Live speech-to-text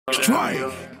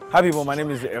Stryke! Hi people, my name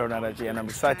is Aaron Adachi and I'm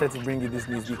excited to bring you this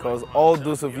news because all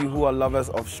those of you who are lovers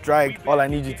of Stryke, all I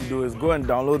need you to do is go and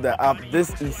download the app.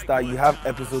 This Easter, you have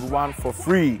episode 1 for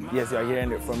free. Yes, you are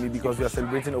hearing it from me because we are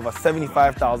celebrating over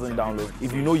 75,000 downloads.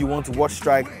 If you know you want to watch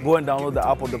Stryke, go and download the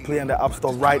app or the Play and the App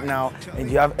Store right now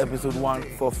and you have episode 1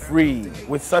 for free.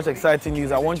 With such exciting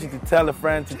news, I want you to tell a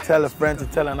friend, to tell a friend, to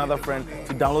tell another friend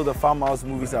to download the Farmhouse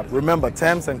Movies app. Remember,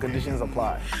 terms and conditions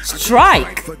apply.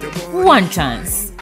 Stryke, one chance.